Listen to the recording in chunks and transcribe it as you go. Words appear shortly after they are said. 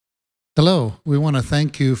Hello, we want to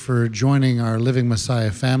thank you for joining our Living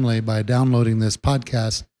Messiah family by downloading this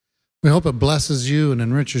podcast. We hope it blesses you and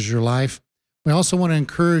enriches your life. We also want to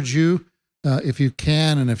encourage you, if you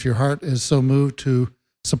can and if your heart is so moved, to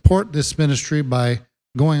support this ministry by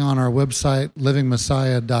going on our website,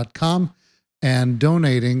 livingmessiah.com, and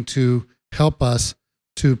donating to help us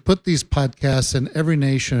to put these podcasts in every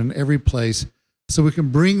nation, every place, so we can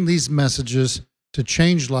bring these messages to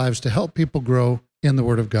change lives, to help people grow in the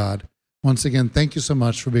Word of God. Once again, thank you so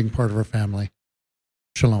much for being part of our family.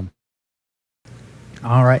 Shalom.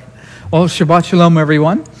 All right. Well, Shabbat Shalom,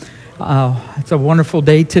 everyone. It's a wonderful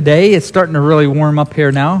day today. It's starting to really warm up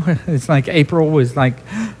here now. It's like April was like,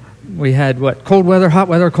 we had cold weather, hot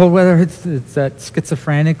weather, cold weather. It's that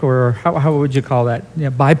schizophrenic, or how would you call that?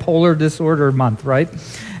 Yeah, bipolar disorder month, right?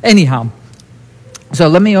 Anyhow, so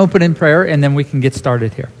let me open in prayer and then we can get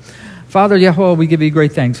started here. Father Yahweh, we give you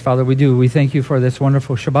great thanks, Father. We do. We thank you for this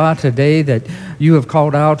wonderful Shabbat, a day that you have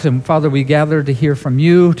called out. And Father, we gather to hear from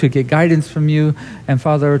you, to get guidance from you, and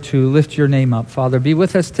Father, to lift your name up. Father, be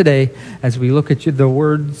with us today as we look at you, the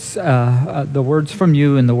words from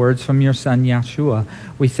you and the words from your Son, Yeshua.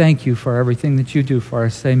 We thank you for everything that you do for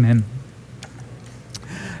us. Amen.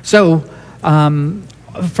 So,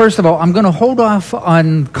 first of all, I'm going to hold off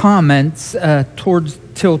on comments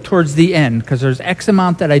towards the end, because there's X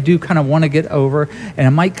amount that I do kind of want to get over, and I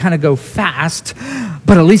might kind of go fast,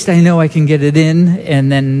 but at least I know I can get it in,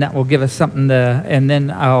 and then that will give us something to, and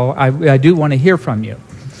then I do want to hear from you.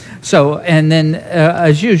 So, and then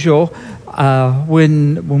as usual,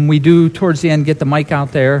 when we do towards the end get the mic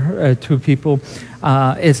out there to people,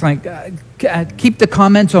 it's like keep the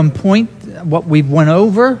comments on point, what we've went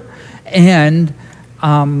over, and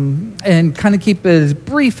kind of keep it as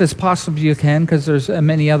brief as possible you can, because there's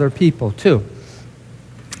many other people too.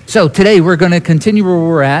 So today we're going to continue where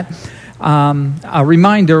we're at. A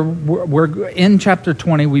reminder, we're in chapter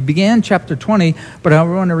 20. We began chapter 20, but I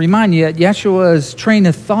want to remind you that Yeshua's train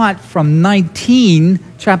of thought from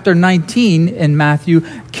chapter 19 in Matthew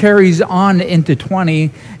carries on into 20,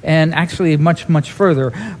 and actually much, much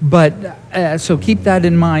further. But so keep that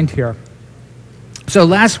in mind here. So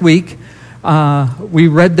last week, we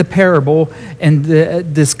read the parable and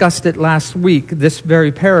discussed it last week, this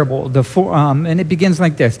very parable. And it begins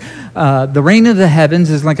like this. The reign of the heavens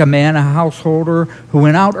is like a man, a householder, who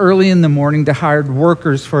went out early in the morning to hire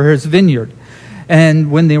workers for his vineyard. And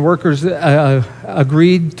when the workers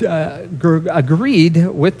agreed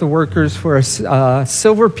with the workers for a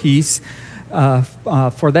silver piece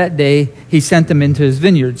for that day, he sent them into his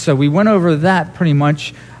vineyard. So we went over that pretty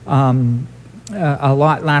much a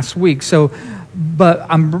lot last week. So, but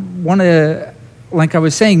like I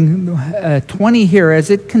was saying, 20 here, as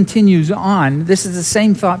it continues on, this is the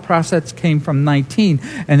same thought process came from 19,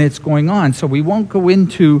 and it's going on. So we won't go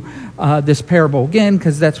into this parable again,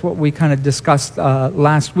 because that's what we kind of discussed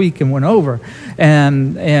last week and went over.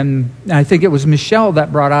 And I think it was Michelle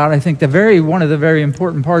that brought out, I think one of the very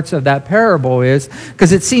important parts of that parable is,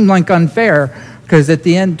 because it seemed like unfair, because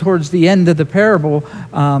towards the end of the parable,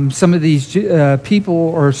 some of these people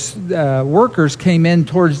or workers came in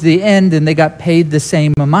towards the end, and they got paid the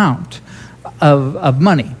same amount of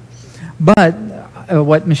money. But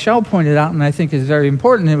what Michelle pointed out, and I think is very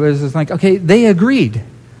important, it's like, okay, they agreed.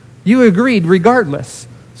 You agreed regardless,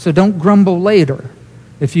 so don't grumble later.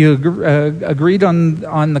 If you agreed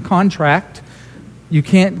on the contract, you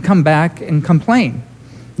can't come back and complain.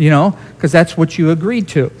 Because that's what you agreed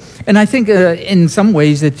to. And I think in some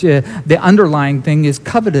ways that the underlying thing is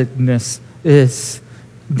covetousness is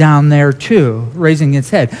down there too, raising its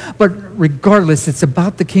head. But regardless, it's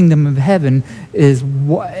about the kingdom of heaven.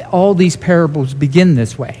 All these parables begin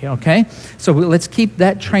this way, okay? So let's keep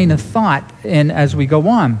that train of thought in as we go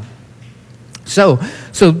on. So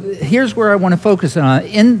here's where I want to focus on.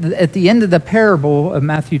 At the end of the parable of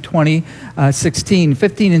Matthew 20,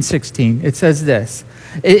 15 and 16, it says this: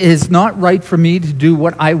 "It is not right for me to do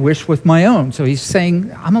what I wish with my own." So he's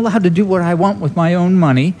saying, I'm allowed to do what I want with my own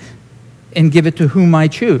money and give it to whom I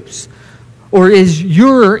choose. Or is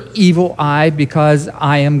your evil eye because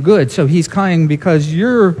I am good? So he's crying because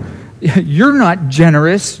you're not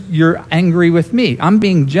generous, you're angry with me. I'm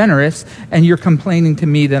being generous, and you're complaining to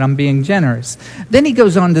me that I'm being generous. Then he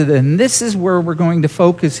goes on to and this is where we're going to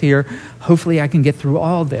focus here. Hopefully I can get through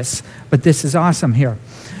all this, but this is awesome here.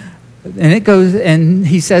 And it goes, and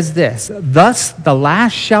he says this: "Thus the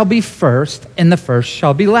last shall be first, and the first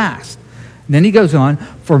shall be last." And then he goes on,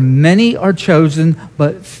 "For many are chosen,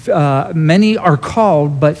 but many are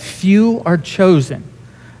called, but few are chosen."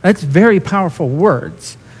 That's very powerful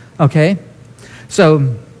words. Okay,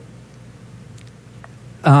 so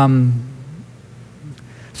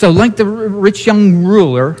So like the rich young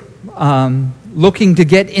ruler, looking to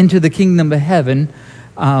get into the kingdom of heaven,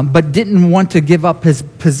 but didn't want to give up his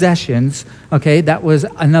possessions, okay, that was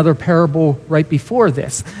another parable right before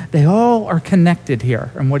this. They all are connected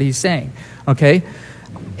here in what he's saying, okay?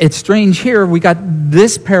 It's strange here, we got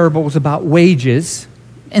this parable is about wages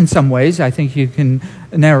in some ways. I think you can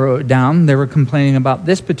narrow it down. They were complaining about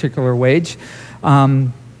this particular wage.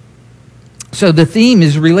 So the theme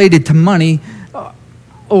is related to money,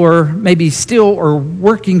 or maybe still or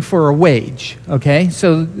working for a wage, okay?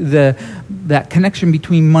 So that connection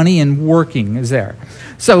between money and working is there.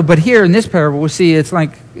 So, but here in this parable, we see it's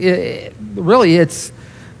like, really it's,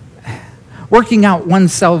 working out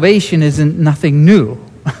one's salvation isn't nothing new.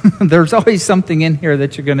 There's always something in here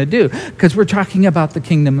that you're going to do, because we're talking about the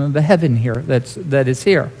kingdom of the heaven here, that is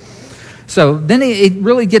here. So then it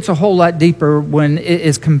really gets a whole lot deeper when it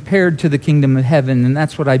is compared to the kingdom of heaven, and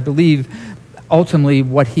that's what I believe ultimately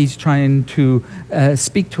what he's trying to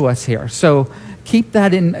speak to us here. So keep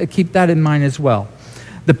that in mind as well.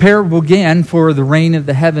 The parable again for the reign of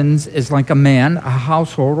the heavens is like a man, a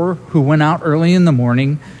householder, who went out early in the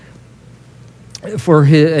morning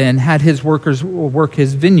and had his workers work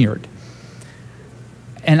his vineyard.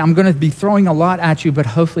 And I'm going to be throwing a lot at you, but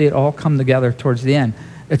hopefully it all come together towards the end.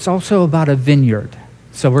 It's also about a vineyard.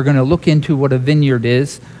 So we're going to look into what a vineyard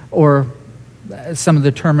is, or some of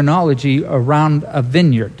the terminology around a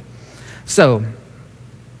vineyard. So,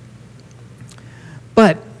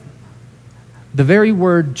 but the very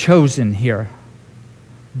word chosen here,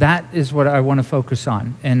 that is what I want to focus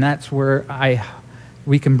on. And that's where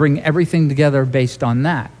we can bring everything together based on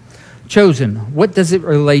that. Chosen, what does it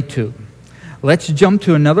relate to? Let's jump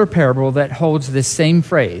to another parable that holds this same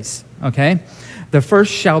phrase, okay? The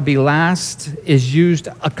first shall be last is used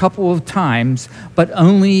a couple of times, but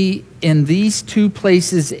only in these two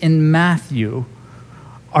places in Matthew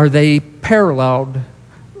are they paralleled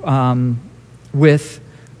with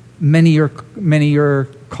many are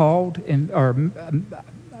called and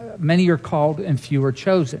few are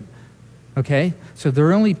chosen. Okay, so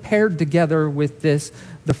they're only paired together with this,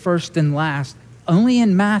 the first and last, only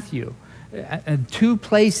in Matthew. Two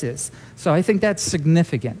places. So I think that's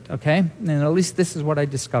significant, okay? And at least this is what I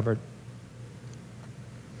discovered.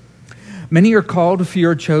 Many are called, few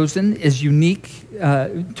are chosen is unique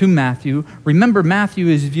to Matthew. Remember, Matthew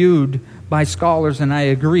is viewed by scholars, and I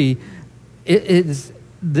agree, it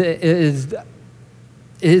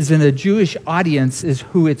is in a Jewish audience is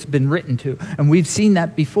who it's been written to. And we've seen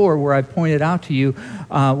that before where I pointed out to you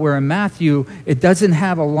where in Matthew it doesn't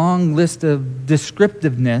have a long list of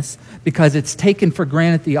descriptiveness because it's taken for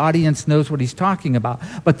granted the audience knows what he's talking about.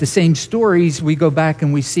 But the same stories we go back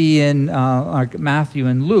and we see in like Matthew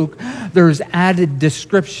and Luke, there's added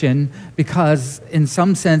description because in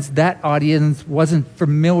some sense that audience wasn't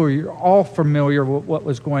all familiar with what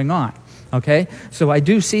was going on. Okay? So I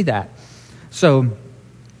do see that. So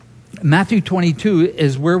Matthew 22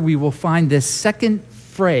 is where we will find this second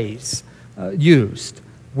phrase used,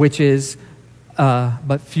 which is,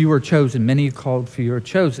 but few are chosen. Many are called, few are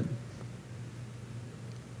chosen.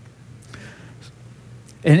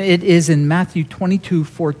 And it is in Matthew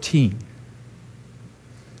 22:14.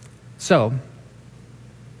 So,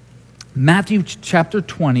 Matthew chapter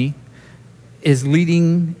 20 is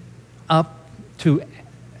leading up to,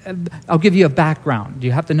 I'll give you a background.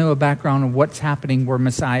 You have to know a background of what's happening where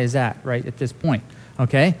Messiah is at, right, at this point,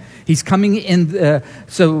 okay? He's coming in,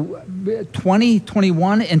 so 20,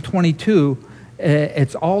 21, and 22,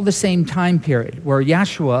 it's all the same time period where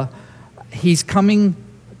Yeshua, he's coming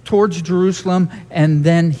towards Jerusalem, and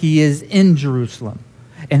then he is in Jerusalem.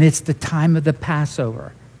 And it's the time of the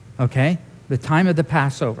Passover, okay? The time of the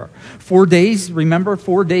Passover. 4 days, remember,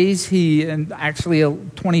 4 days, and actually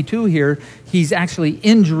 22 here, he's actually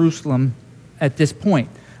in Jerusalem at this point,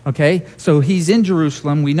 okay? So he's in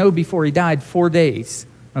Jerusalem, we know before he died, 4 days,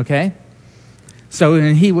 okay? So,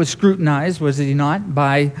 and he was scrutinized, was he not,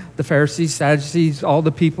 by the Pharisees, Sadducees, all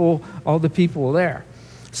the people there.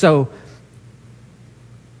 So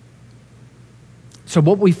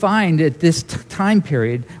what we find at this time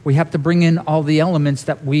period, we have to bring in all the elements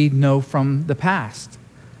that we know from the past.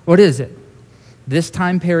 What is it? This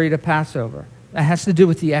time period of Passover. That has to do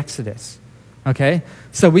with the Exodus. Okay?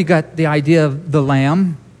 So we got the idea of the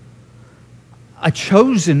lamb, a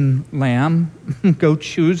chosen lamb, go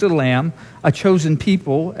choose a lamb, a chosen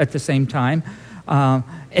people at the same time,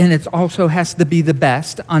 and it also has to be the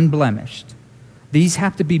best, unblemished. These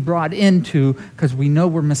have to be brought into, because we know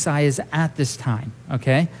where Messiah is at this time,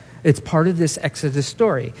 okay? It's part of this Exodus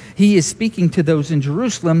story. He is speaking to those in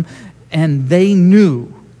Jerusalem, and they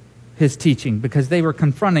knew his teaching because they were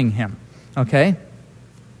confronting him, okay?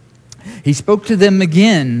 He spoke to them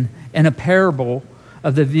again in a parable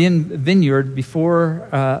of the vineyard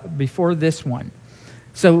before this one.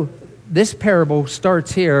 So this parable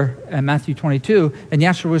starts here in Matthew 22, and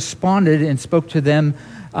Yeshua responded and spoke to them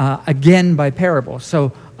again by parable.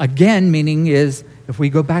 So again meaning is, if we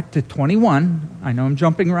go back to 21, I know I'm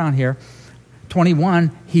jumping around here,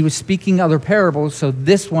 21, he was speaking other parables, so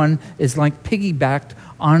this one is like piggybacked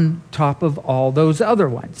on top of all those other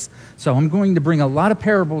ones. So I'm going to bring a lot of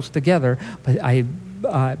parables together, but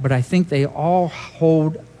I think they all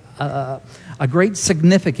hold a great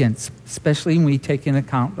significance, especially when we take into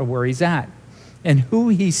account of where he's at and who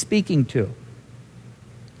he's speaking to.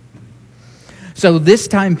 So this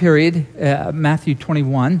time period, Matthew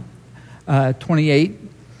 21, 28,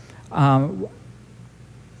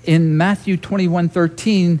 in Matthew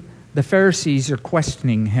 21:13, the Pharisees are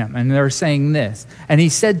questioning him, and they're saying this. And he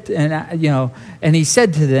said, and he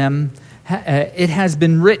said to them, "It has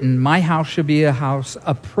been written, my house shall be a house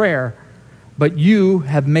of prayer, but you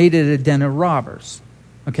have made it a den of robbers."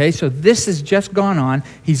 Okay, so this has just gone on.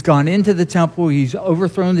 He's gone into the temple. He's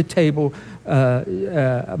overthrown the table,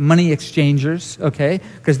 money exchangers, okay,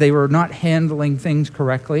 because they were not handling things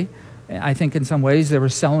correctly. I think in some ways they were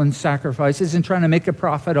selling sacrifices and trying to make a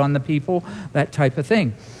profit on the people, that type of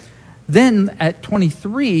thing. Then at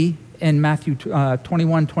 23, in Matthew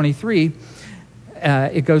 21:23,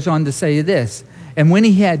 it goes on to say this. And when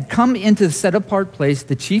he had come into the set-apart place,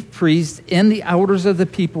 the chief priests and the elders of the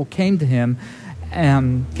people came to him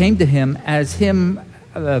as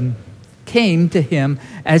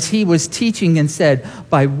he was teaching and said,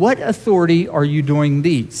 "By what authority are you doing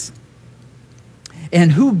these?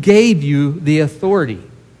 And who gave you the authority?"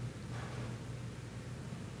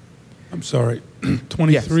 I'm sorry,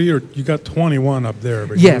 23, yes. Or you got 21 up there?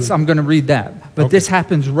 Yes, I'm going to read that. But okay. This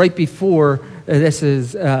happens right before.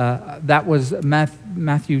 That was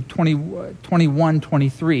Matthew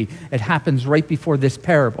 21:23. It happens right before this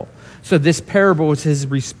parable. So this parable is his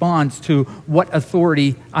response to what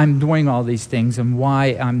authority I'm doing all these things and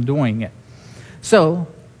why I'm doing it. So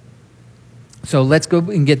let's go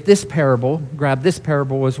and get this parable, grab this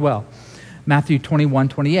parable as well. Matthew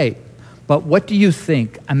 21:28. "But what do you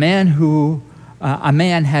think? A man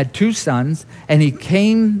had 2 sons, and he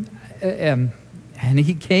came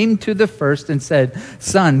to the first and said,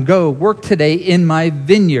 'Son, go work today in my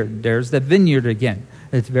vineyard.'" There's the vineyard again.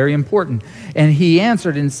 It's very important. "And he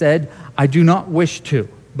answered and said, 'I do not wish to.'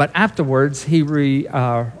 But afterwards he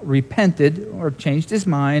repented," or changed his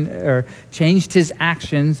mind, or changed his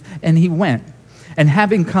actions, and he went. "And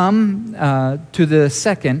having come to the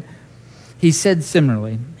second, he said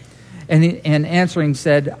similarly. And answering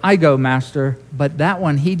said, 'I go, master.' But that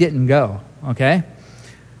one, he didn't go." Okay?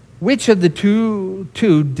 "Which of the two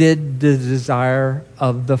did the desire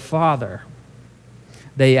of the Father?"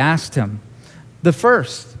 They asked him. "The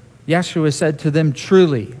first." Yeshua said to them,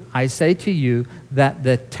 "Truly, I say to you that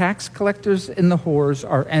the tax collectors and the whores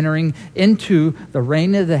are entering into the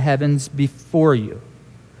reign of the heavens before you."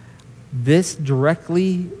 This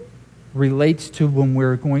directly relates to when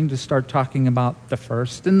we're going to start talking about the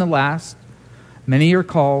first and the last. Many are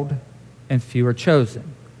called and few are chosen.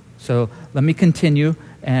 So let me continue,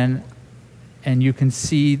 and you can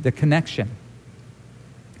see the connection.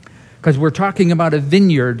 Because we're talking about a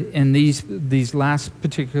vineyard in these last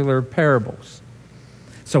particular parables.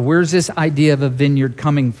 So where's this idea of a vineyard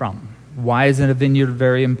coming from? Why isn't a vineyard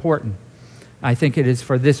very important? I think it is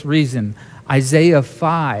for this reason. Isaiah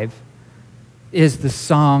 5 is the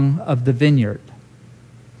song of the vineyard.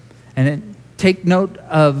 And take note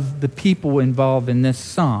of the people involved in this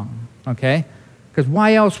song, okay? Because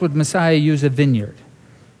why else would Messiah use a vineyard?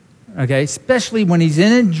 Okay, especially when he's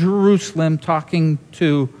in Jerusalem talking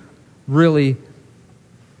to really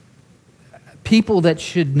people that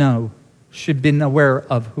should be aware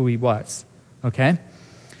of who he was, okay?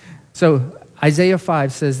 So Isaiah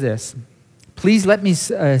 5 says this, "Please let me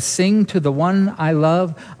sing to the one I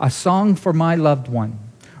love a song for my loved one.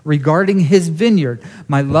 Regarding his vineyard,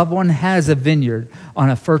 my loved one has a vineyard on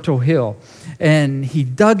a fertile hill. And he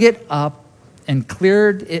dug it up and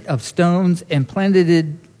cleared it of stones and planted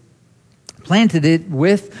it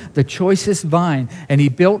with the choicest vine. And he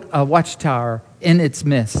built a watchtower in its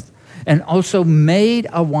midst and also made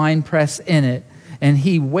a winepress in it. And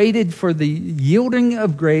he waited for the yielding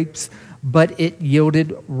of grapes, but it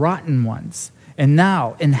yielded rotten ones. And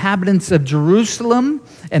now, inhabitants of Jerusalem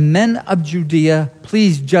and men of Judea,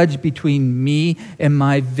 please judge between me and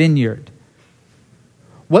my vineyard.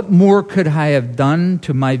 What more could I have done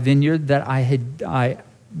to my vineyard that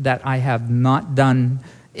I have not done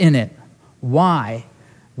in it? Why?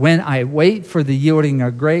 When I wait for the yielding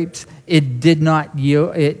of grapes, it did not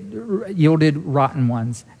yield. It yielded rotten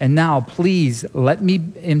ones. And now, please, let me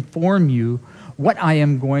inform you what I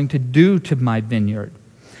am going to do to my vineyard.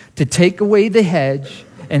 To take away the hedge,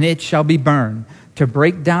 and it shall be burned. To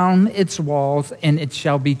break down its walls, and it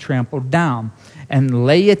shall be trampled down. And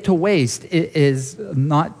lay it to waste. It is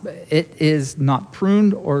not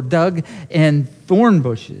pruned or dug, and thorn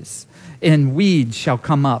bushes and weeds shall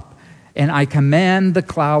come up. And I command the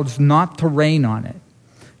clouds not to rain on it.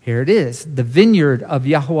 Here it is. The vineyard of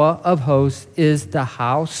Yahweh of hosts is the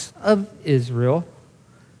house of Israel,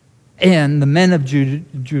 and the men of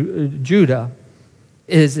Judah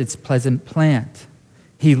is its pleasant plant.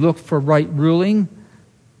 He looked for right ruling,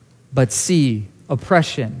 but see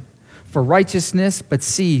oppression. For righteousness, but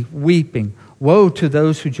see weeping. Woe to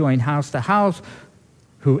those who join house to house,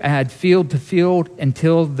 who add field to field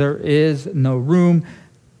until there is no room,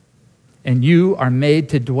 and you are made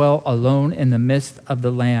to dwell alone in the midst of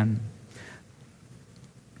the land.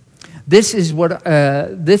 This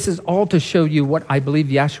is all to show you what I believe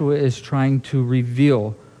Yahshua is trying to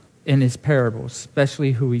reveal in his parables,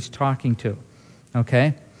 especially who he's talking to.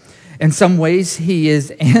 Okay? In some ways, he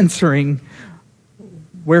is answering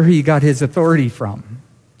where he got his authority from,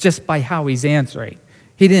 just by how he's answering.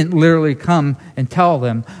 He didn't literally come and tell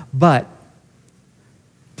them, but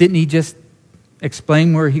didn't he just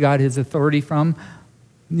explain where he got his authority from?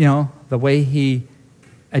 You know, the way he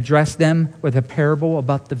addressed them with a parable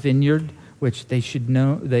about the vineyard, which they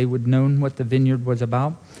would know what the vineyard was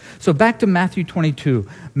about. So back to Matthew 22.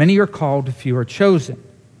 Many are called, few are chosen.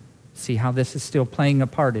 See how this is still playing a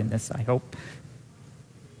part in this, I hope.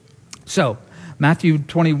 So, Matthew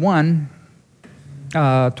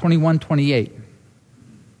 28.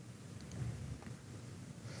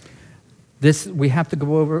 This we have to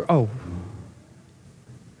go over.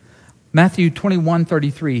 Matthew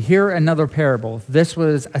 21:33. Here another parable. This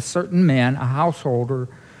was a certain man, a householder,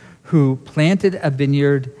 who planted a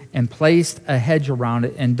vineyard and placed a hedge around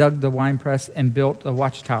it and dug the winepress and built a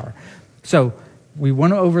watchtower. So we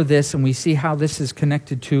went over this and we see how this is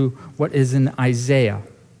connected to what is in Isaiah.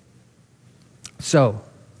 So,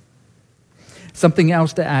 something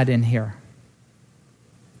else to add in here.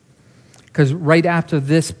 Because right after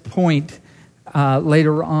this point,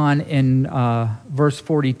 later on in verse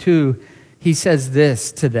 42, he says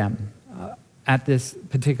this to them at this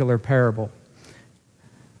particular parable.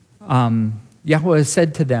 Yahweh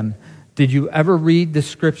said to them, did you ever read the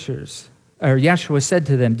scriptures? Or Yahshua said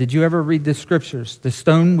to them, did you ever read the scriptures? The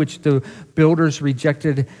stone which the builders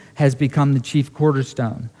rejected has become the chief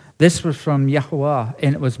cornerstone. This was from Yahweh,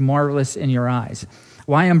 and it was marvelous in your eyes.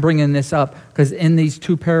 Why I'm bringing this up? Because in these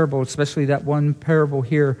two parables, especially that one parable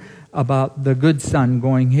here about the good son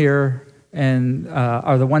going here, and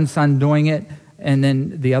or the one son doing it, and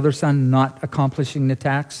then the other son not accomplishing the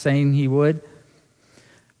task, saying he would.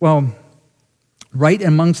 Well, right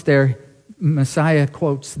amongst there, Messiah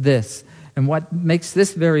quotes this. And what makes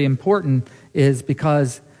this very important is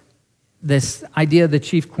because this idea of the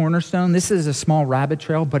chief cornerstone, this is a small rabbit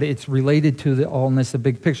trail, but it's related to the allness of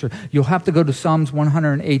big picture. You'll have to go to Psalms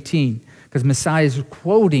 118 because Messiah is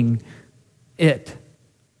quoting it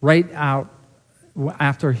right out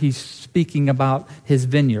after he's speaking about his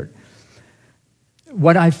vineyard.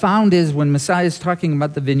 What I found is when Messiah is talking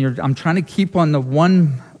about the vineyard, I'm trying to keep on the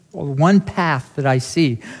one path that I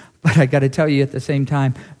see. But I got to tell you at the same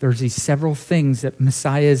time, there's these several things that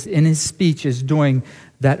Messiah is in his speech is doing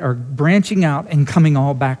that are branching out and coming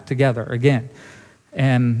all back together again.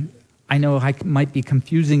 And I know I might be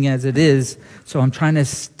confusing as it is, so I'm trying to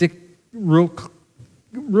stick real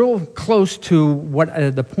close to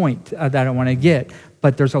what the point that I want to get.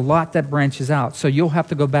 But there's a lot that branches out, so you'll have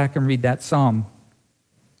to go back and read that psalm.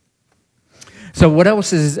 So what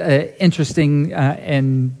else is interesting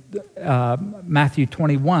in Matthew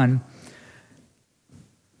 21?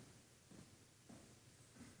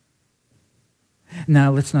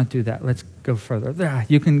 No, let's not do that. Let's go further.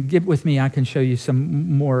 You can get with me. I can show you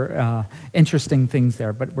some more interesting things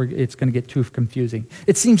there, but it's going to get too confusing.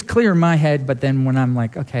 It seems clear in my head, but then when I'm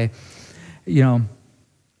like, okay, you know,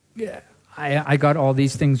 I got all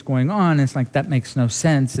these things going on. It's like, that makes no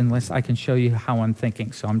sense unless I can show you how I'm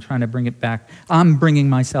thinking. So I'm trying to bring it back. I'm bringing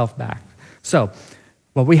myself back. So,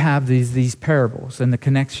 well, we have these parables and the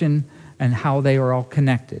connection and how they are all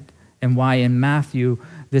connected. And why in Matthew,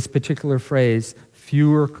 this particular phrase,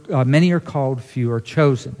 many are called, few are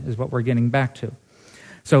chosen, is what we're getting back to.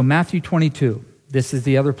 So Matthew 22, this is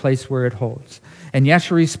the other place where it holds. And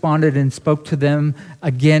Yeshua responded and spoke to them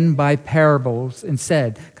again by parables and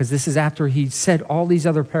said, because this is after he said all these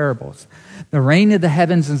other parables, the reign of the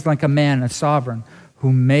heavens is like a man, a sovereign,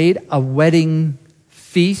 who made a wedding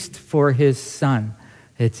feast for his son.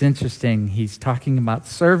 It's interesting. He's talking about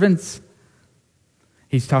servants.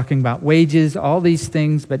 He's talking about wages, all these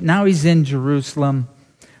things. But now he's in Jerusalem,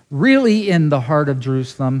 really in the heart of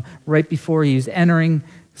Jerusalem, right before he's entering,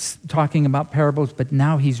 talking about parables. But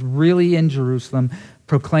now he's really in Jerusalem,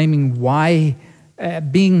 proclaiming why,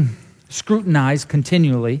 being scrutinized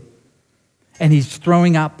continually. And he's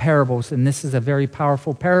throwing out parables. And this is a very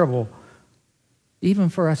powerful parable, even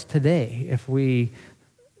for us today, if we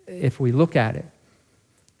look at it.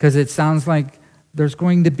 Because it sounds like there's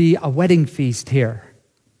going to be a wedding feast here.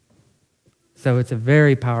 So it's a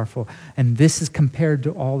very powerful. And this is compared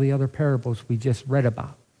to all the other parables we just read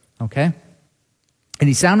about. Okay? And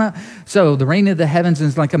he sounded, so the reign of the heavens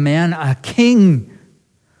is like a man, a king,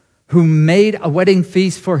 who made a wedding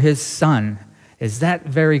feast for his son. Is that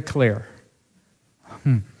very clear?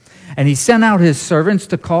 And he sent out his servants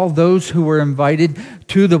to call those who were invited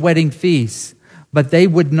to the wedding feast, but they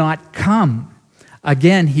would not come.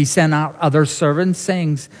 Again, he sent out other servants,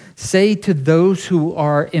 saying, say to those who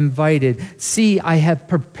are invited, see, I have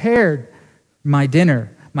prepared my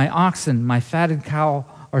dinner. My oxen, my fatted cow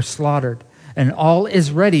are slaughtered, and all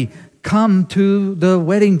is ready. Come to the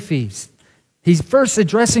wedding feast. He's first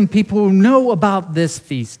addressing people who know about this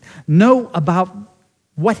feast, know about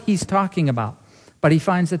what he's talking about, but he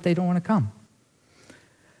finds that they don't want to come.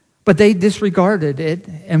 But they disregarded it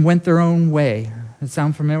and went their own way. Does it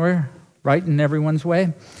sound familiar? Right in everyone's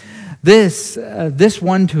way? This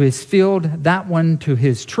one to his field, that one to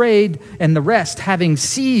his trade, and the rest, having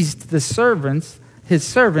seized his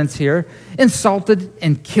servants here, insulted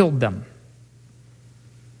and killed them.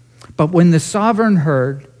 But when the sovereign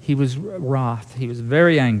heard, he was wroth, he was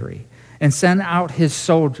very angry, and sent out his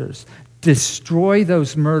soldiers, destroy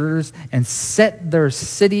those murderers, and set their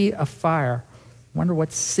city afire. Wonder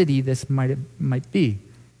what city this might be.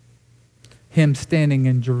 Him standing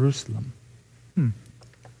in Jerusalem.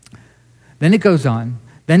 Then it goes on.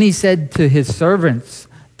 Then he said to his servants,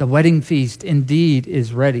 the wedding feast indeed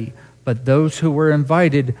is ready, but those who were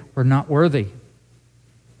invited were not worthy.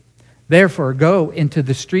 Therefore, go into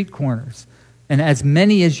the street corners, and as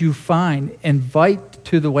many as you find, invite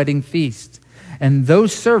to the wedding feast. And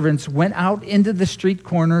those servants went out into the street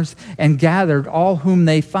corners and gathered all whom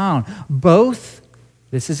they found, both,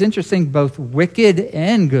 this is interesting, both wicked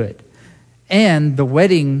and good. And the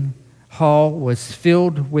wedding hall was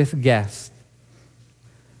filled with guests.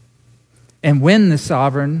 And when the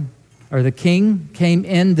sovereign, or the king, came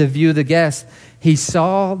in to view the guests, he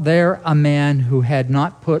saw there a man who had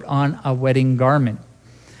not put on a wedding garment.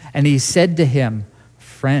 And he said to him,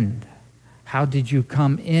 friend, how did you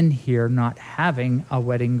come in here not having a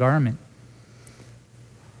wedding garment?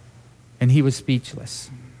 And he was speechless.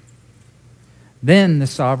 Then the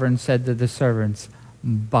sovereign said to the servants,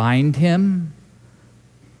 bind him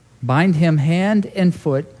hand and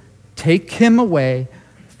foot, take him away,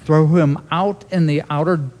 throw him out in the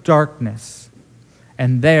outer darkness,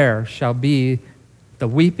 and there shall be the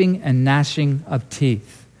weeping and gnashing of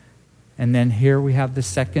teeth. And then here we have the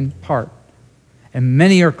second part. And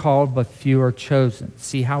many are called, but few are chosen.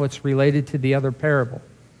 See how it's related to the other parable.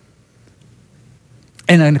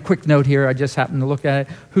 And on a quick note here, I just happened to look at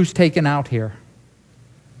it. Who's taken out here?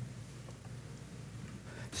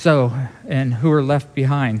 So, and who are left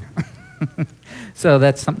behind? So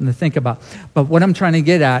that's something to think about. But what I'm trying to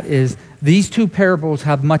get at is these two parables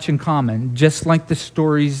have much in common. Just like the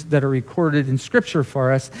stories that are recorded in Scripture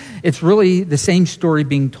for us, it's really the same story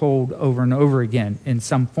being told over and over again in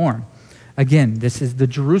some form. Again, this is the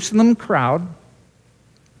Jerusalem crowd.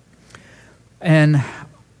 And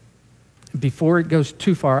before it goes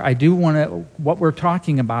too far, I do want to, what we're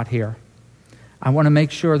talking about here, I want to make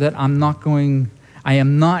sure that I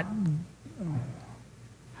am not,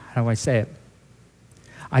 how do I say it?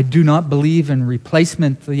 I do not believe in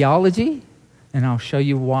replacement theology, and I'll show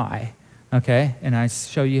you why, okay? And I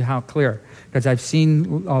show you how clear. Because I've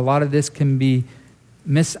seen a lot of this can be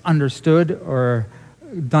misunderstood or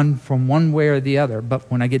done from one way or the other. But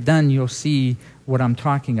when I get done, you'll see what I'm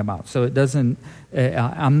talking about. So it doesn't,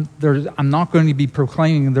 I'm not going to be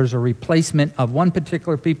proclaiming there's a replacement of one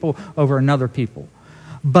particular people over another people.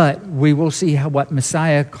 But we will see what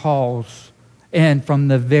Messiah calls, and from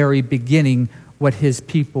the very beginning, what his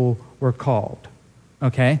people were called.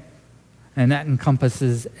 Okay? And that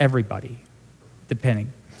encompasses everybody,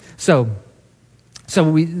 depending. So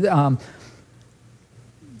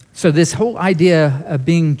this whole idea of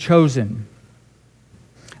being chosen,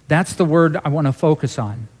 that's the word I want to focus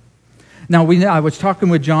on. Now, I was talking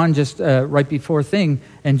with John just right before thing,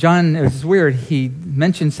 and John, it was weird, he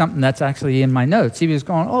mentioned something that's actually in my notes. He was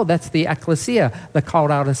going, oh, that's the ecclesia, the called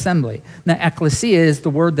out assembly. Now, ecclesia is the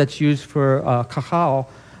word that's used for kahal,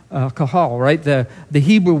 right? The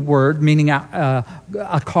Hebrew word meaning a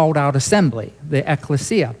called out assembly, the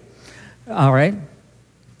ecclesia. All right?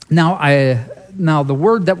 Now the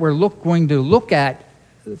word that we're going to look at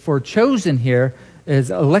for chosen here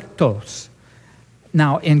is electos.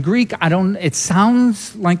 Now, in Greek, it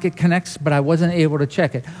sounds like it connects, but I wasn't able to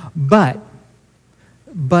check it. But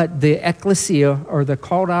the ecclesia, or the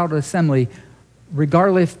called out assembly,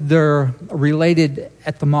 regardless if they're related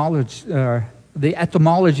etymology, the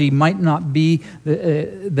etymology might not be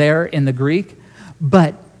there in the Greek,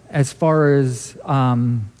 but as far as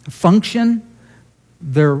function,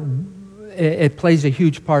 it plays a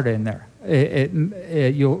huge part in there.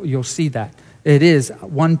 You'll see that. It is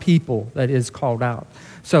one people that is called out.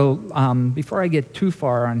 So before I get too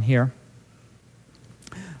far on here,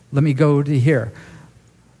 let me go to here.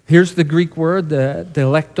 Here's the Greek word, the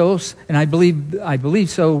electos, and I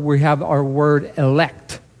believe so. We have our word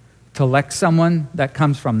elect, to elect someone. That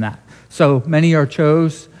comes from that. So many are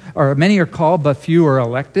called, but few are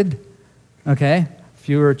elected. Okay,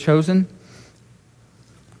 few are chosen.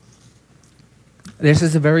 This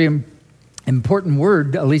is a very important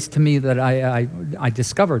word, at least to me, that I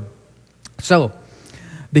discovered. So,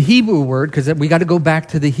 the Hebrew word, because we got to go back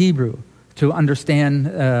to the Hebrew to understand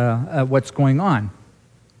what's going on.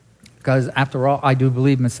 Because after all, I do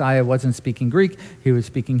believe Messiah wasn't speaking Greek, he was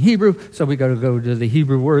speaking Hebrew, so we got to go to the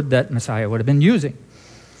Hebrew word that Messiah would have been using.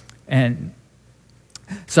 And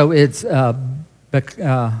so it's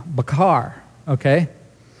bakar, okay?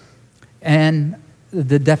 And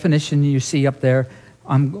the definition you see up there,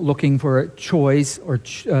 I'm looking for choice or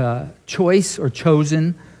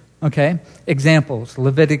chosen, okay? Examples,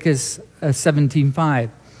 Leviticus 17:5,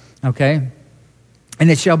 okay? And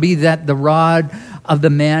it shall be that the rod of the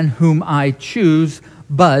man whom I choose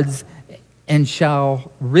buds, and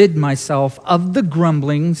shall rid myself of the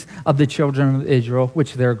grumblings of the children of Israel,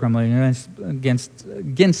 which they're grumbling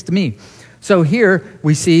against me. So here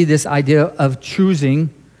we see this idea of choosing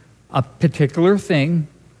a particular thing.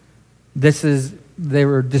 They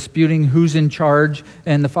were disputing who's in charge,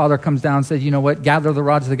 and the father comes down and says, you know what, gather the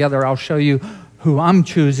rods together, I'll show you who I'm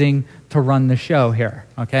choosing to run the show here,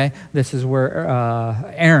 okay? This is where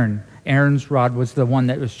Aaron's rod was the one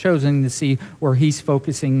that was chosen to see where he's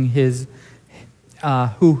focusing his,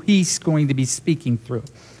 who he's going to be speaking through,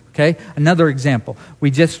 okay? Another example,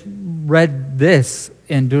 we just read this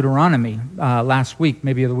in Deuteronomy last week,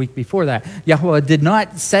 maybe the week before that. Yahweh did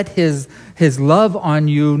not set his love on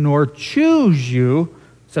you nor choose you.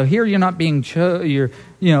 So here you're not being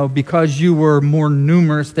because you were more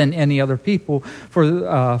numerous than any other people.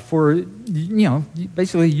 For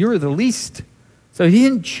basically you're the least. So he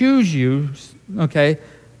didn't choose you, okay,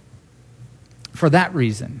 for that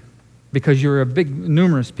reason, because you're a big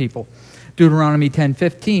numerous people. Deuteronomy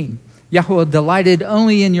 10:15. Yahweh delighted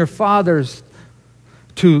only in your fathers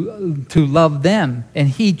to love them, and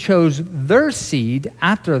he chose their seed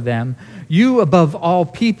after them, you above all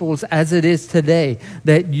peoples as it is today,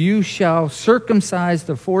 that you shall circumcise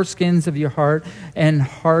the foreskins of your heart and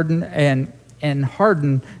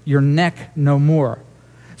harden your neck no more.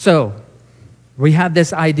 So we have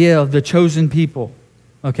this idea of the chosen people.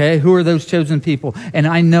 Okay, who are those chosen people? And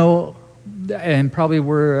I know, and probably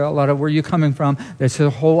where you're coming from, there's a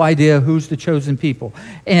whole idea of who's the chosen people.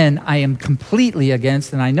 And I am completely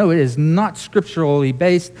against, and I know it is not scripturally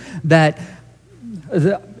based, that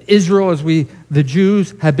Israel, the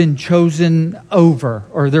Jews, have been chosen over,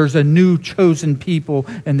 or there's a new chosen people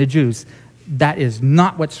in the Jews. That is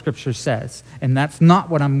not what Scripture says, and that's not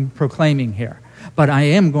what I'm proclaiming here. But I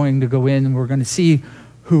am going to go in, and we're going to see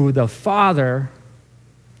who the Father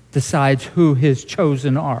decides who his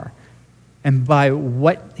chosen are, and by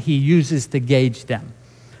what he uses to gauge them.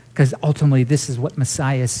 Because ultimately, this is what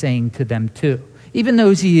Messiah is saying to them too. Even though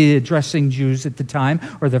he's addressing Jews at the time,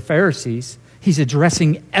 or the Pharisees, he's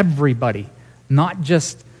addressing everybody, not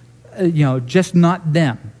just not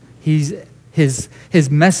them. His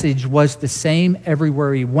message was the same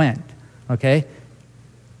everywhere he went, okay?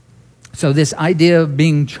 So this idea of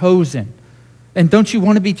being chosen. And don't you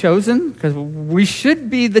want to be chosen? Because we should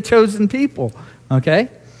be the chosen people, okay?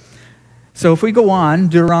 So if we go on,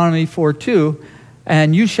 Deuteronomy 4:2,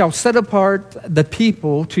 and you shall set apart the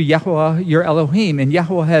people to Yahweh your Elohim, and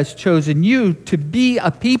Yahweh has chosen you to be a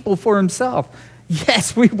people for himself.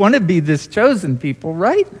 Yes, we want to be this chosen people,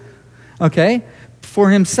 right? Okay?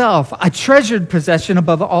 For himself, a treasured possession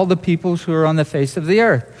above all the peoples who are on the face of the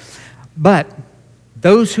earth. But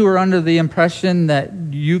Those who are under the impression that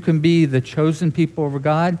you can be the chosen people of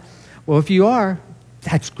God, well, if you are,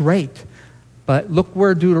 that's great. But look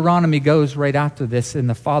where Deuteronomy goes right after this, and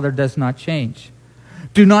the Father does not change.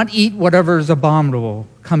 Do not eat whatever is abominable,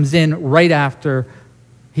 comes in right after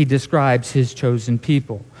he describes his chosen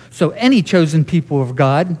people. So any chosen people of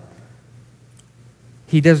God,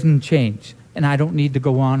 he doesn't change. And I don't need to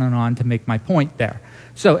go on and on to make my point there.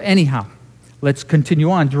 So anyhow, let's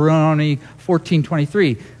continue on. Deuteronomy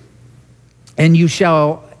 14:23. And you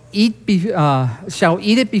shall eat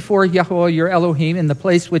it before Yahweh your Elohim in the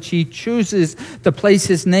place which he chooses to place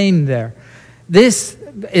his name there. This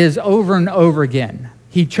is over and over again.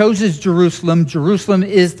 He chooses Jerusalem. Jerusalem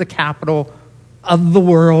is the capital of the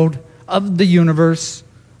world, of the universe,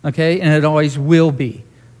 okay? And it always will be.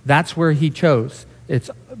 That's where he chose. It's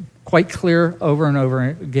quite clear over and over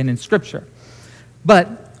again in Scripture.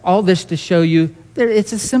 But all this to show you that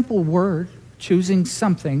it's a simple word, choosing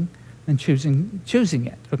something and choosing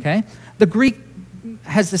it, okay? The Greek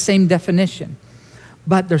has the same definition,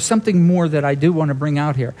 but there's something more that I do want to bring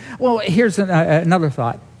out here. Well, here's another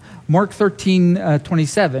thought. Mark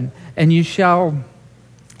 13:27, and he shall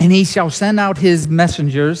send out his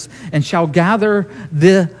messengers and shall gather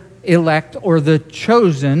the elect or the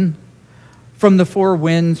chosen from the four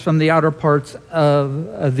winds, from the outer parts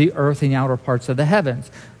of the earth and the outer parts of the heavens.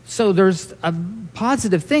 So there's a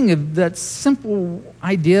positive thing of that simple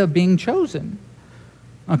idea of being chosen,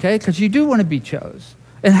 okay? Because you do want to be chosen.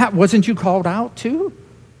 And wasn't you called out too?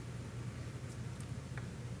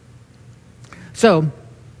 So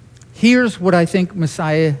here's what I think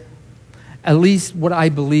Messiah, at least what I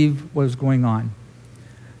believe was going on.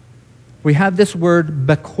 We have this word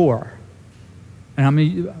Bakor. And I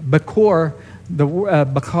mean, Bakor, the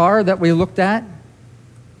Bakar that we looked at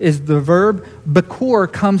is the verb.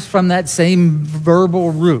 Bakor comes from that same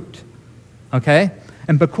verbal root. Okay?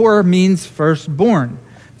 And Bakor means firstborn.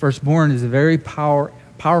 Firstborn is a very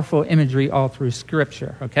powerful imagery all through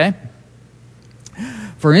Scripture. Okay?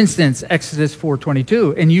 For instance, Exodus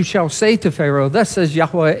 4:22, and you shall say to Pharaoh, thus says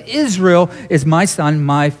Yahweh, Israel is my son,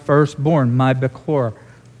 my firstborn, my Bakor.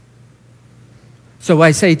 So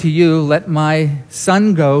I say to you, let my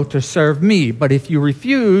son go to serve me. But if you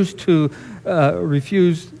refuse to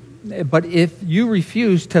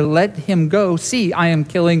let him go, see, I am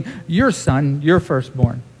killing your son, your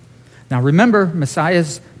firstborn. Now remember,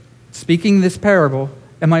 Messiah's speaking this parable.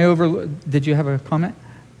 Did you have a comment?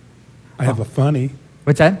 I have a funny.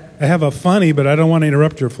 What's that? I have a funny, but I don't want to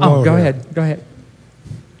interrupt your flow. Oh, go ahead.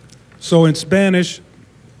 So in Spanish,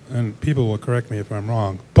 and people will correct me if I'm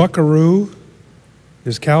wrong, buckaroo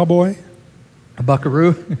is cowboy? A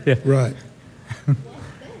buckaroo? Yeah. Right.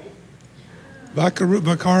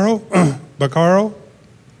 Bacaro?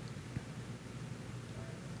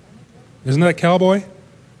 Isn't that cowboy?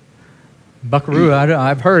 Buckaroo,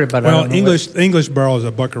 I've heard it, but I don't know. English borrows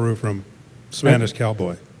a buckaroo from Spanish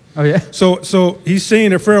cowboy. Oh, yeah? So he's saying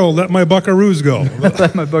to Pharaoh, let my buckaroos go.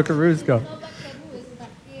 Let my buckaroos go.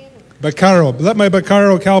 Bacaro. Let my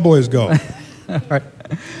Bacaro cowboys go. All right.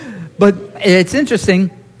 But it's interesting.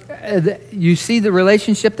 You see the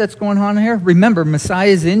relationship that's going on here? Remember, Messiah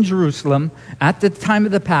is in Jerusalem at the time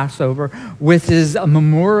of the Passover with his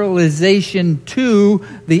memorialization to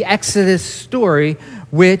the Exodus story,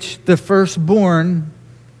 which the firstborn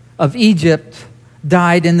of Egypt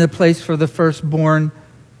died in the place for the firstborn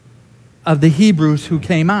of the Hebrews who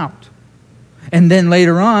came out. And then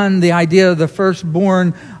later on, the idea of the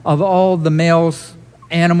firstborn of all the males,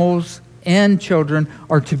 animals, and children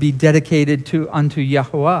are to be dedicated unto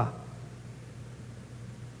Yahweh.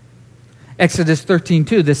 Exodus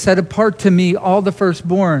 13:2, the set apart to me all the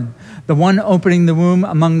firstborn, the one opening the womb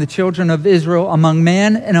among the children of Israel, among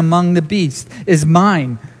man and among the beast, is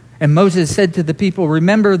mine. And Moses said to the people,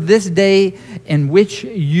 remember this day in which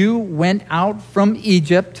you went out from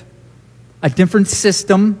Egypt, a different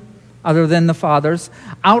system other than the fathers,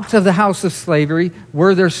 out of the house of slavery,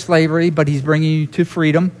 where there's slavery, but he's bringing you to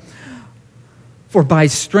freedom. For by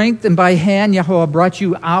strength and by hand Yahweh brought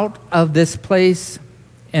you out of this place,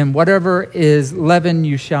 and whatever is leavened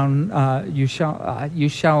you shall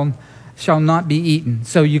not be eaten.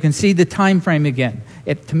 So you can see the time frame again.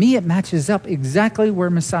 To me, it matches up exactly where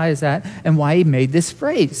Messiah is at and why he made this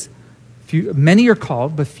phrase. Many are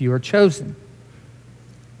called, but few are chosen.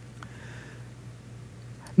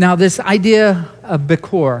 Now, this idea of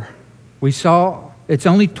Bakor, we saw it's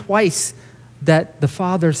only twice that the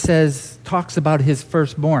Father talks about his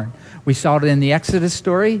firstborn. We saw it in the Exodus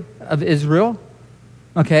story of Israel,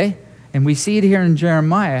 okay? And we see it here in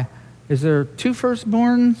Jeremiah. Is there two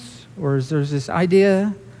firstborns, or is there this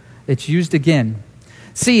idea? It's used again.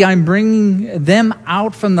 See, I'm bringing them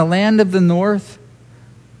out from the land of the north,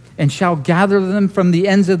 and shall gather them from the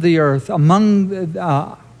ends of the earth. Among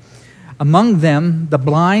them, the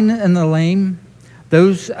blind and the lame,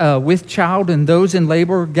 those with child and those in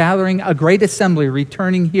labor, gathering a great assembly,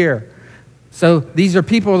 returning here. So these are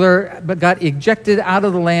people that got ejected out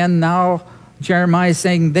of the land. Now Jeremiah is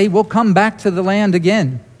saying they will come back to the land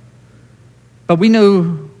again. But we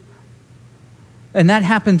know, and that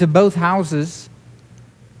happened to both houses.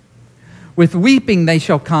 With weeping they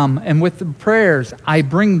shall come, and with the prayers I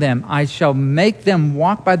bring them. I shall make them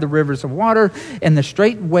walk by the rivers of water, and the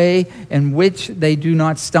straight way in which they do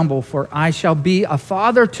not stumble. For I shall be a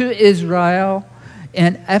father to Israel,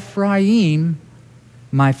 and Ephraim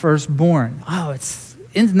my firstborn. Oh,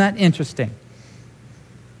 isn't that interesting?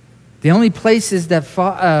 The only places that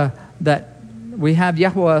we have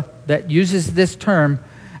Yahweh that uses this term,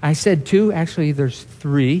 I said two, actually there's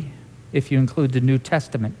three, if you include the New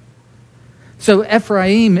Testament. So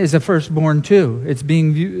Ephraim is a firstborn too. It's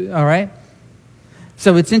being viewed, all right?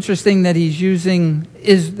 So it's interesting that he's using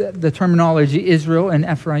the terminology Israel and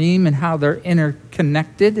Ephraim and how they're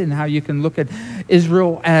interconnected, and how you can look at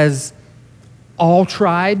Israel as all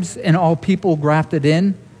tribes and all people grafted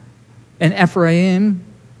in. And Ephraim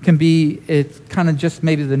can be, it's kind of just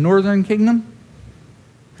maybe the northern kingdom.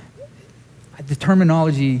 The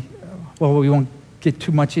terminology, well, we won't get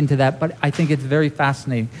too much into that, but I think it's very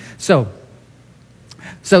fascinating. So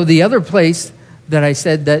the other place that I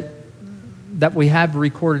said that we have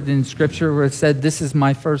recorded in Scripture where it said, this is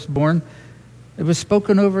my firstborn, it was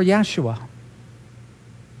spoken over Yeshua.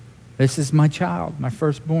 This is my child, my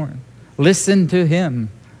firstborn. Listen to him,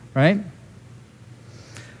 right?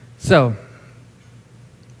 So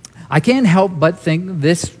I can't help but think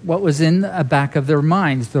this, what was in the back of their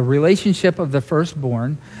minds, the relationship of the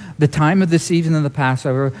firstborn, the time of the season of the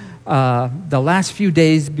Passover, the last few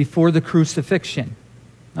days before the crucifixion.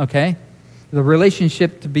 Okay? The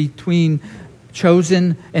relationship between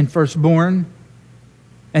chosen and firstborn,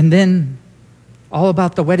 and then all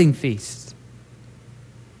about the wedding feast.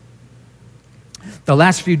 The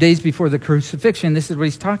last few days before the crucifixion, this is what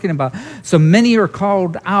he's talking about. So many are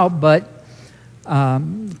called out, but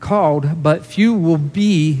few will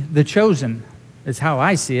be the chosen, is how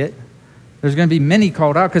I see it. There's going to be many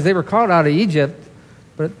called out because they were called out of Egypt,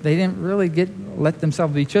 but they didn't really let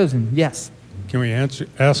themselves be chosen. Yes? Can we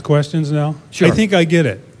ask questions now? Sure. I think I get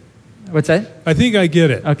it. What's that? I think I get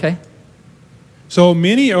it. Okay. So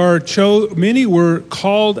many were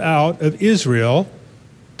called out of Israel,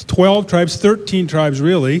 12 tribes, 13 tribes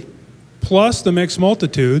really, plus the mixed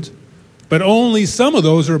multitudes, but only some of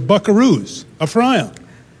those are buckaroos, Ephraim,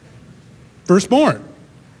 firstborn.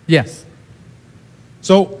 Yes.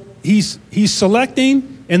 So he's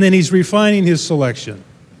selecting, and then he's refining his selection,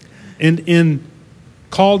 and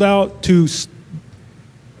called out to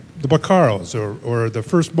the Bakaros or the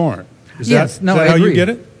firstborn. Is that how you get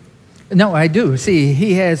it? No, I do. See,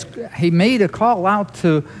 he made a call out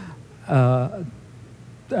to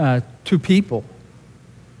people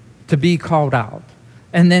to be called out.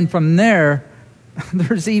 And then from there,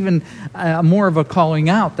 there's even more of a calling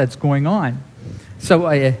out that's going on. So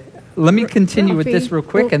let me continue with this real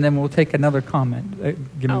quick, and then we'll take another comment.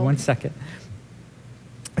 Give me 1 second.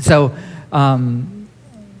 So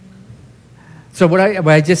what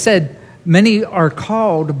I just said, many are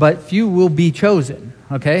called, but few will be chosen.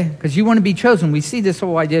 Okay? Because you want to be chosen. We see this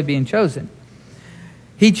whole idea of being chosen.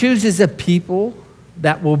 He chooses a people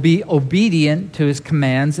that will be obedient to his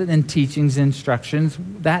commands and teachings and instructions.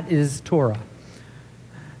 That is Torah.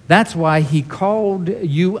 That's why he called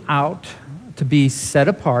you out to be set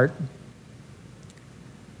apart.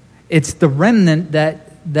 It's the remnant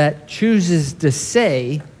that chooses to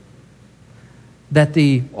say that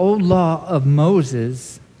the old law of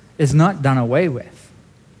Moses is not done away with.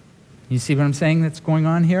 You see what I'm saying that's going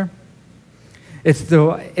on here?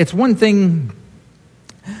 It's one thing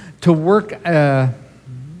to work.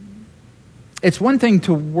 It's one thing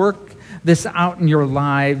to work this out in your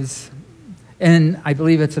lives, and I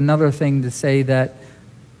believe it's another thing to say that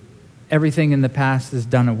everything in the past is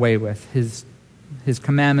done away with. His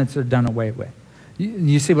commandments are done away with.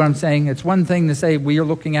 You see what I'm saying? It's one thing to say we are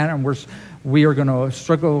looking at it and we are going to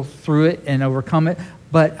struggle through it and overcome it,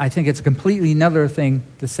 but I think it's completely another thing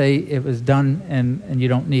to say it was done and you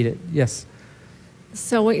don't need it. Yes?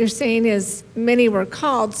 So what you're saying is many were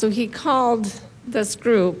called, so he called this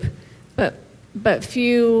group, but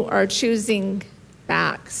few are choosing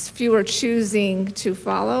back. Few are choosing to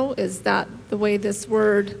follow. Is that the way this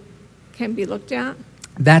word can be looked at?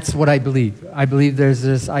 That's what I believe. I believe there's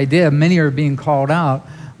this idea, many are being called out,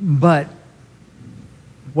 but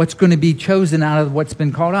what's going to be chosen out of what's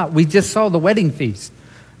been called out. We just saw the wedding feast.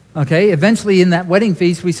 Okay, eventually in that wedding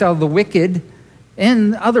feast, we saw the wicked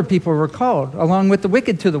and other people were called, along with the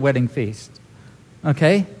wicked, to the wedding feast.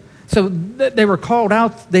 Okay, so they were called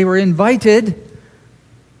out, they were invited.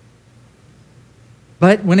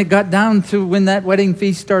 But when it got down to when that wedding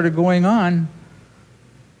feast started going on,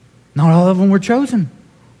 not all of them were chosen.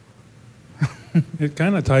 It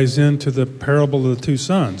kind of ties into the parable of the two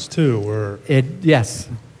sons, too, where... Yes.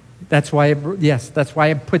 That's why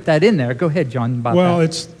I put that in there. Go ahead, John, about well,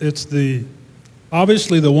 that. it's the...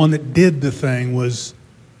 Obviously, the one that did the thing was...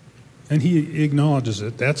 And he acknowledges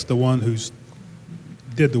it. That's the one who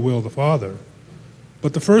did the will of the Father.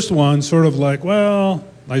 But the first one, sort of like, well...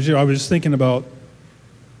 I was thinking about...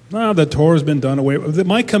 the Torah's been done away with.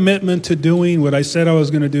 My commitment to doing what I said I was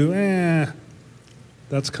going to do,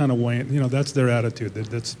 that's kind of weighing, that's their attitude.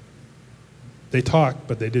 They talked,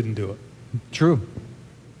 but they didn't do it. True.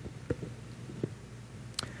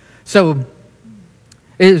 So,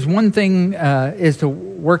 it is one thing is to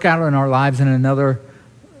work out in our lives, and another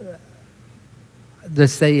to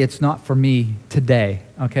say it's not for me today,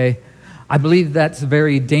 okay? I believe that's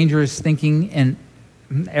very dangerous thinking and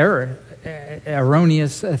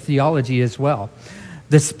erroneous theology as well.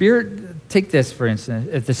 The Spirit, take this for instance,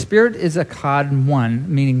 if the Spirit is a Echad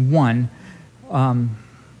one, meaning one, and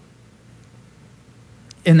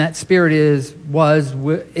that Spirit is, was,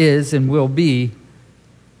 is, and will be,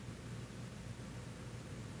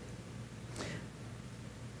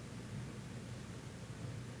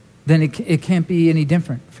 then it can't be any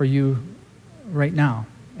different for you right now.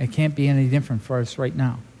 It can't be any different for us right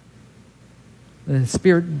now. The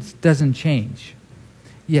Spirit doesn't change.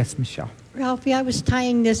 Yes, Michelle. Ralphie, I was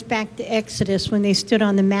tying this back to Exodus when they stood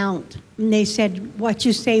on the mount and they said, "What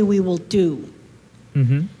you say we will do."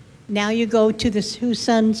 Mm-hmm. Now you go to the two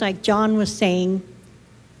sons, like John was saying.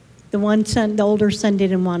 The one son, the older son,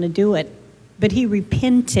 didn't want to do it, but he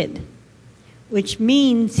repented, which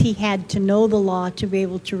means he had to know the law to be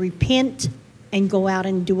able to repent and go out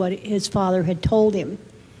and do what his father had told him.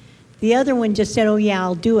 The other one just said, "Oh yeah,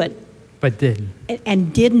 I'll do it," but didn't,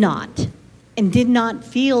 and did not. And did not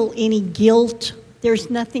feel any guilt. There's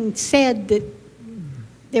nothing said that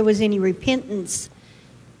there was any repentance.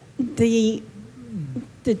 The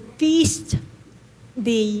feast,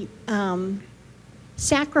 the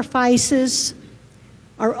sacrifices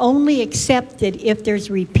are only accepted if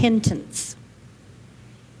there's repentance.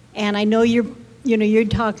 And I know you're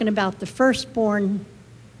talking about the firstborn,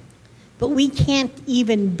 but we can't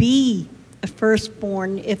even be a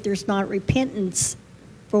firstborn if there's not repentance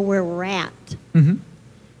for where we're at. Mm-hmm.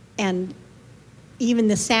 And even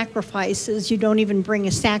the sacrifices, you don't even bring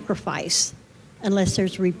a sacrifice unless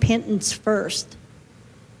there's repentance first,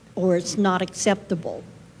 or it's not acceptable.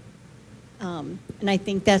 And I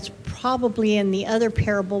think that's probably in the other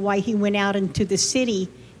parable why he went out into the city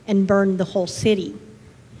and burned the whole city.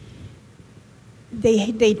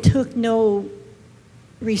 They took no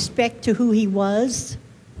respect to who he was,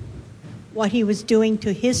 what he was doing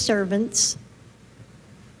to his servants.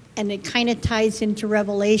 And it kind of ties into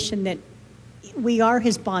Revelation that we are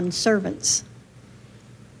his bond servants.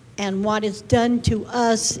 And what is done to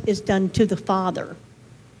us is done to the Father.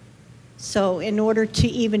 So in order to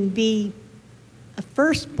even be a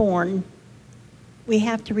firstborn, we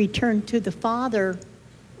have to return to the Father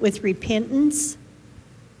with repentance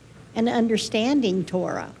and understanding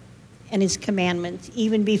Torah and his commandments,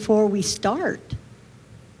 even before we start.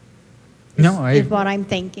 Is what I'm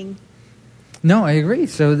thinking. No, I agree.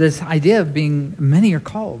 So this idea of being many are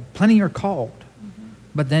called, plenty are called,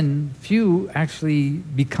 but then few actually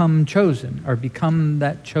become chosen or become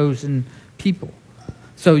that chosen people.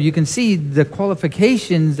 So you can see the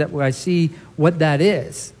qualifications that I see what that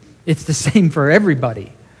is. It's the same for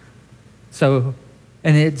everybody. So,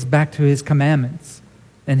 and it's back to his commandments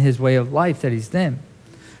and his way of life that he's them.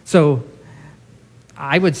 So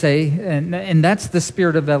I would say, and that's the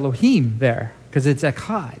spirit of Elohim there, because it's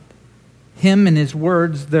Echad. Him and his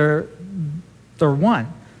words, they're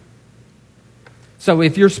one. So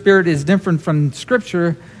if your spirit is different from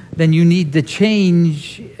Scripture, then you need to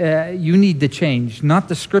change. Not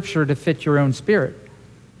the Scripture to fit your own spirit.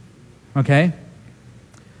 Okay?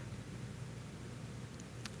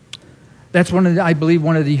 That's I believe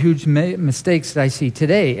one of the huge mistakes that I see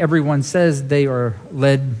today. Everyone says they are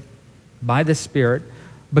led by the Spirit,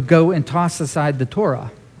 but go and toss aside the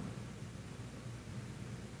Torah.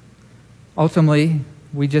 Ultimately,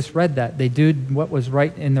 we just read that. They did what was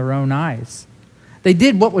right in their own eyes. They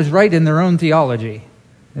did what was right in their own theology,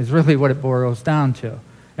 is really what it boils down to.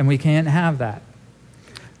 And we can't have that.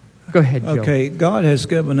 Go ahead, Joe. Okay, God has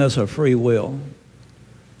given us a free will.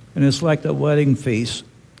 And it's like the wedding feast.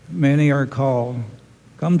 Many are called,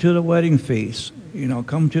 come to the wedding feast.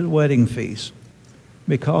 Come to the wedding feast.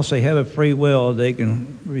 Because they have a free will, they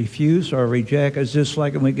can refuse or reject. It's just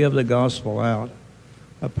like when we give the gospel out.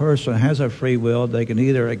 A person has a free will. They can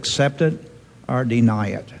either accept it or deny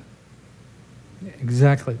it.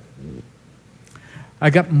 Exactly. I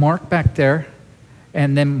got Mark back there,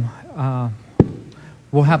 and then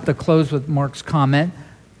we'll have to close with Mark's comment.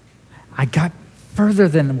 I got further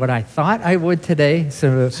than what I thought I would today.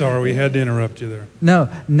 So Sorry, we had to interrupt you there. no,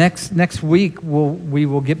 next week we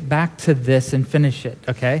will get back to this and finish it.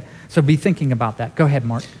 Okay, so be thinking about that. Go ahead,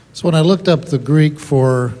 Mark. So when I looked up the Greek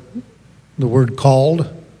for the word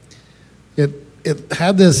called, it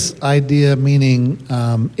had this idea meaning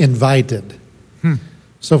invited.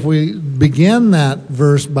 So if we begin that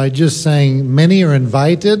verse by just saying many are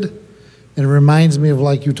invited, and it reminds me of,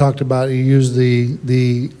 like you talked about, you used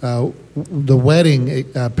the wedding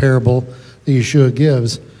parable that Yeshua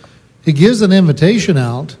gives. He gives an invitation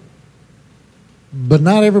out, but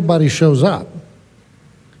not everybody shows up.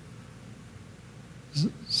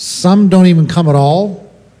 Some don't even come at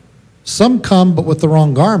all. Some come, but with the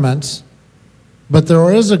wrong garments. But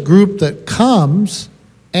there is a group that comes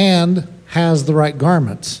and has the right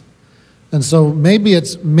garments. And so maybe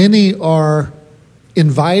it's many are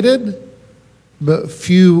invited, but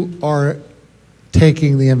few are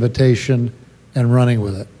taking the invitation and running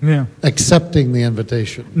with it. Yeah. Accepting the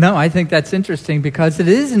invitation. No, I think that's interesting because it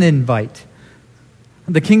is an invite.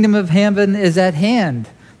 The kingdom of heaven is at hand.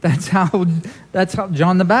 That's how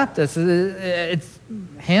John the Baptist. It's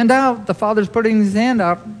hand out. The Father's putting his hand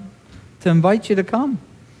out to invite you to come.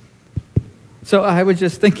 So I was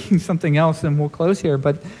just thinking something else, and we'll close here.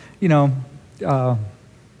 But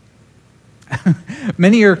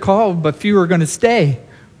many are called, but few are going to stay,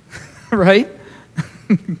 right?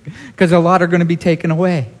 Because a lot are going to be taken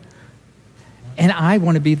away. And I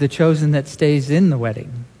want to be the chosen that stays in the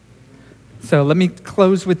wedding. So let me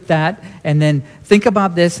close with that, and then think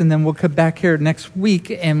about this, and then we'll come back here next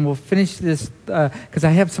week, and we'll finish this, because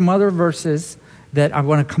I have some other verses that I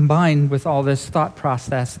want to combine with all this thought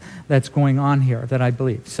process that's going on here that I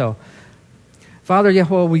believe. So, Father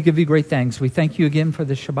Yahweh, we give you great thanks. We thank you again for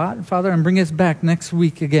the Shabbat, Father, and bring us back next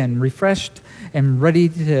week again, refreshed and ready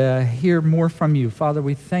to hear more from you. Father,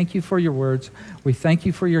 we thank you for your words. We thank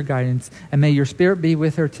you for your guidance, and may your Spirit be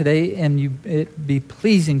with her today, and it be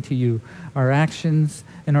pleasing to you, our actions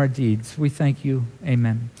and our deeds. We thank you.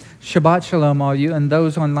 Amen. Shabbat shalom, all you, and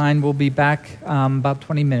those online will be back about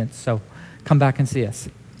 20 minutes, so come back and see us.